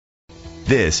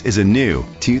This is a new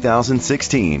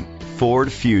 2016 Ford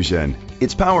Fusion.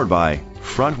 It's powered by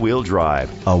front-wheel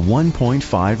drive, a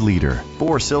 1.5-liter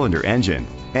four-cylinder engine,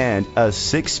 and a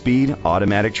 6-speed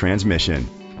automatic transmission.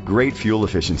 Great fuel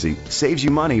efficiency saves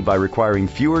you money by requiring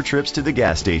fewer trips to the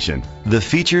gas station. The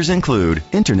features include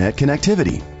internet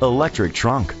connectivity, electric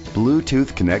trunk,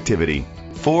 Bluetooth connectivity,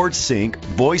 Ford Sync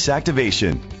voice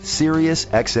activation, Sirius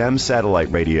XM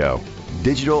satellite radio,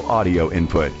 digital audio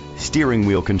input, steering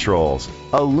wheel controls,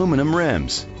 aluminum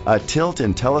rims, a tilt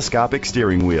and telescopic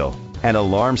steering wheel, and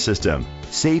alarm system.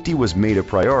 Safety was made a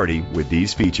priority with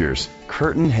these features: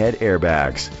 curtain head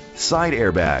airbags, side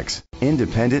airbags,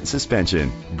 independent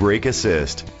suspension, brake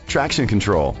assist, traction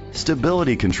control,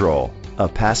 stability control, a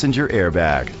passenger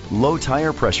airbag, low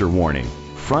tire pressure warning,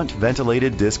 front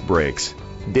ventilated disc brakes,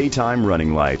 daytime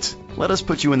running lights. Let us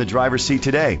put you in the driver's seat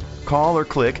today. Call or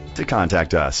click to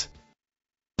contact us.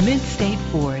 Mid-State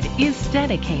Ford is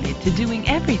dedicated to doing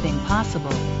everything possible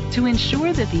to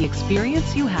ensure that the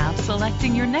experience you have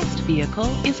selecting your next vehicle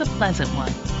is a pleasant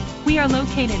one. We are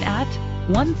located at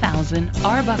 1000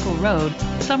 Arbuckle Road,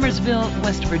 Summersville,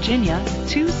 West Virginia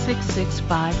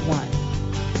 26651.